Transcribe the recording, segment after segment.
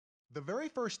The very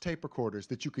first tape recorders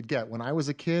that you could get when I was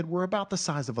a kid were about the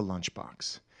size of a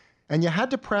lunchbox. And you had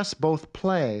to press both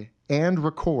play and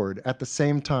record at the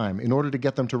same time in order to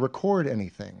get them to record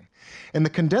anything. And the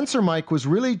condenser mic was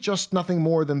really just nothing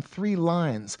more than 3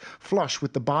 lines flush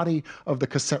with the body of the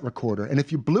cassette recorder. And if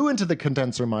you blew into the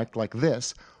condenser mic like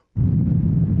this,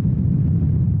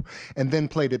 and then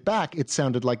played it back, it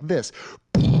sounded like this.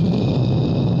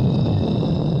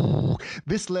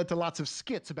 This led to lots of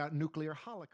skits about nuclear holocaust.